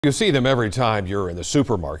You see them every time you're in the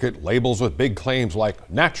supermarket, labels with big claims like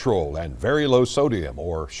natural and very low sodium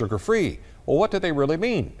or sugar-free. Well, what do they really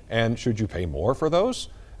mean? And should you pay more for those?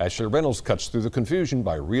 Ashley Reynolds cuts through the confusion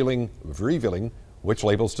by revealing which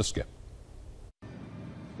labels to skip.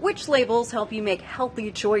 Which labels help you make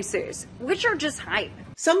healthy choices? Which are just hype?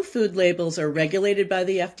 Some food labels are regulated by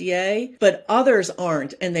the FDA, but others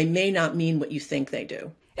aren't, and they may not mean what you think they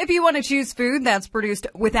do. If you want to choose food that's produced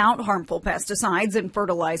without harmful pesticides and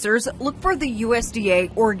fertilizers, look for the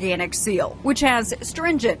USDA Organic Seal, which has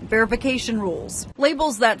stringent verification rules.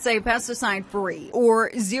 Labels that say pesticide-free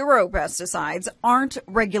or zero pesticides aren't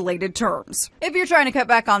regulated terms. If you're trying to cut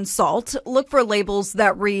back on salt, look for labels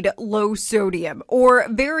that read low sodium or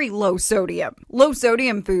very low sodium. Low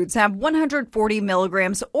sodium foods have 140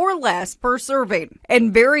 milligrams or less per serving,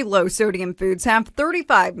 and very low sodium foods have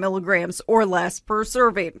 35 milligrams or less per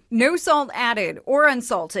serving. No salt added or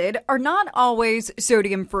unsalted are not always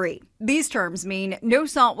sodium-free. These terms mean no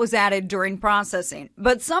salt was added during processing,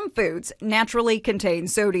 but some foods naturally contain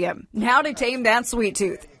sodium. Now to tame that sweet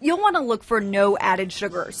tooth, you'll want to look for no added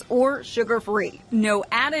sugars or sugar-free. No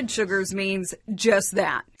added sugars means just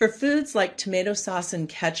that. For foods like tomato sauce and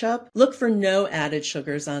ketchup, look for no added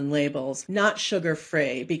sugars on labels, not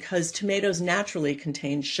sugar-free, because tomatoes naturally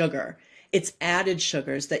contain sugar. It's added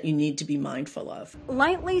sugars that you need to be mindful of.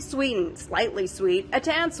 Lightly sweetened, slightly sweet, a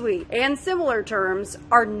tad sweet, and similar terms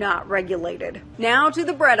are not regulated. Now to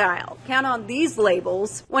the bread aisle. Count on these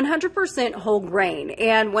labels: 100% whole grain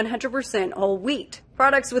and 100% whole wheat.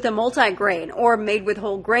 Products with a multi-grain or made with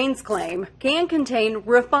whole grains claim can contain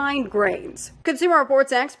refined grains. Consumer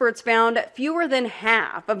Reports experts found fewer than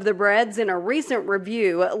half of the breads in a recent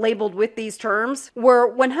review labeled with these terms were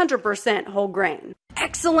 100% whole grain.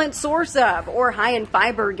 Excellent source of or high in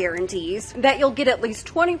fiber guarantees that you'll get at least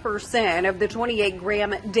 20% of the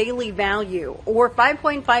 28-gram daily value or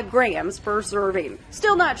 5.5 grams per serving.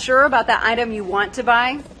 Still not sure about the item you want to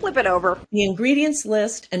buy? Flip it over. The ingredients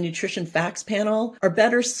list and nutrition facts panel are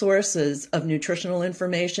better sources of nutritional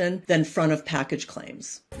information than front of package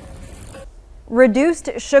claims. Reduced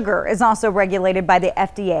sugar is also regulated by the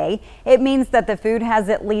FDA. It means that the food has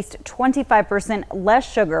at least 25% less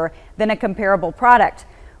sugar than a comparable product.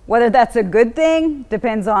 Whether that's a good thing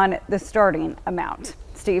depends on the starting amount.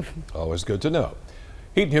 Steve. Always good to know.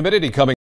 Heat and humidity coming.